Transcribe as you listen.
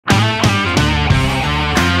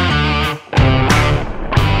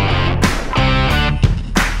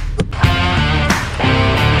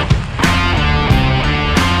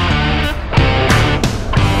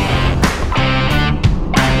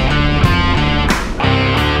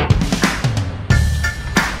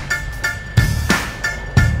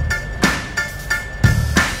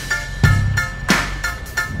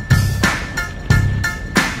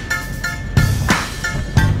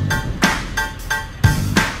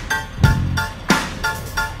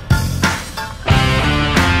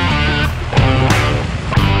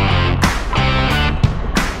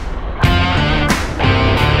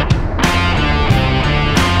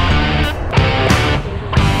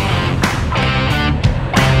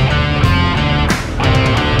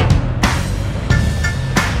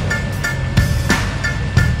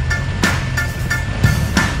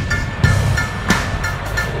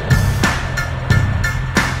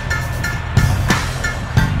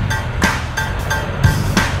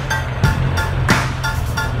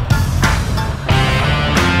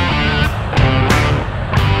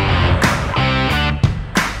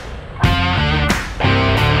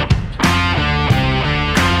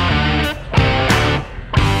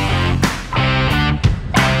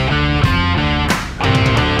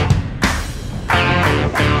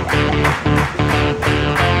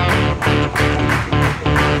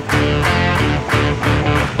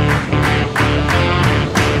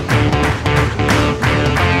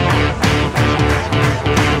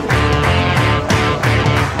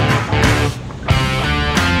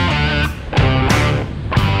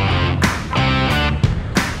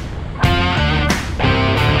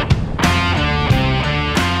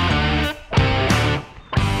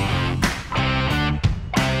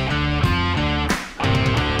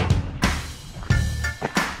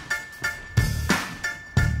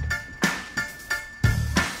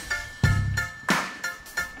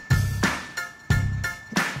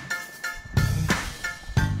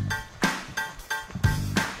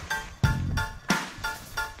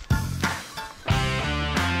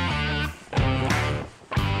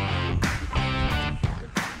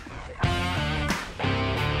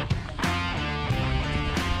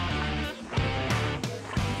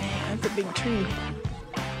big tree.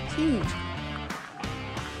 It's huge.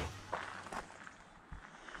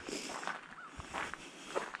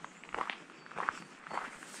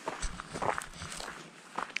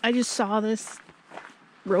 I just saw this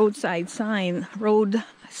roadside sign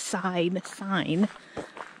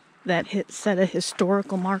that said a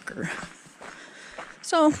historical marker.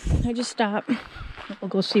 So I just stopped. We'll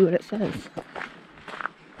go see what it says.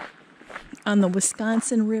 On the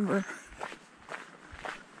Wisconsin River.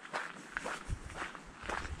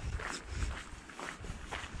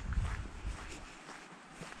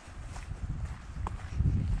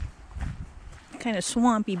 Kind of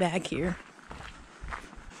swampy back here.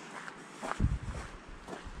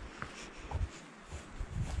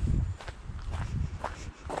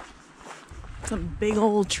 Some big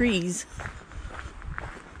old trees.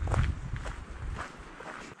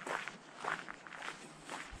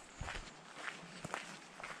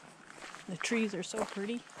 The trees are so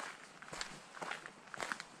pretty.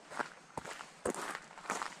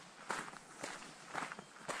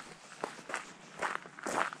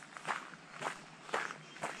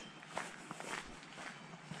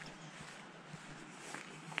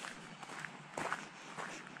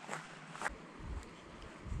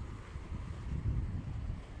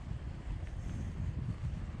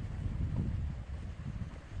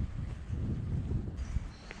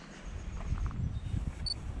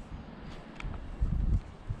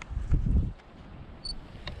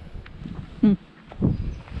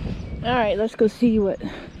 All right, let's go see what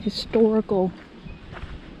historical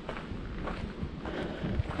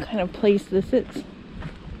kind of place this is.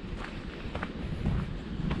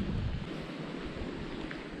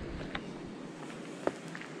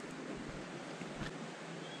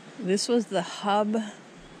 This was the hub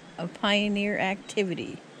of pioneer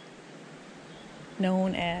activity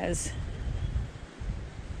known as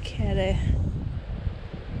Cadogan.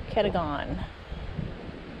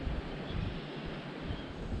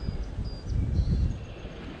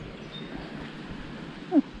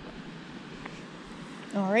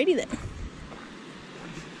 Alrighty then.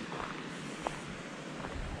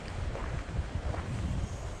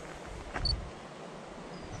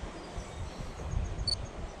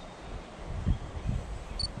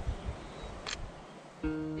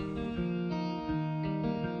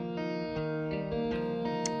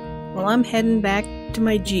 Well, I'm heading back to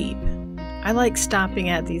my Jeep. I like stopping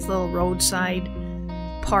at these little roadside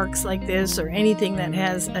parks like this, or anything that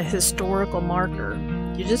has a historical marker.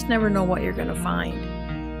 You just never know what you're going to find.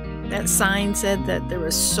 That sign said that there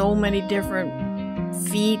was so many different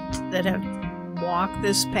feet that have walked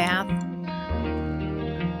this path.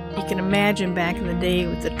 You can imagine back in the day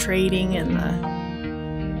with the trading and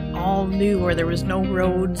the all new, where there was no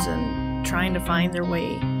roads and trying to find their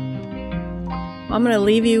way. I'm going to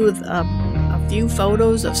leave you with a few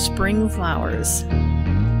photos of spring flowers.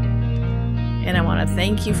 And I want to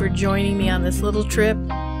thank you for joining me on this little trip.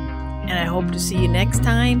 And I hope to see you next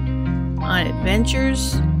time on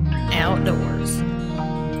Adventures Outdoors.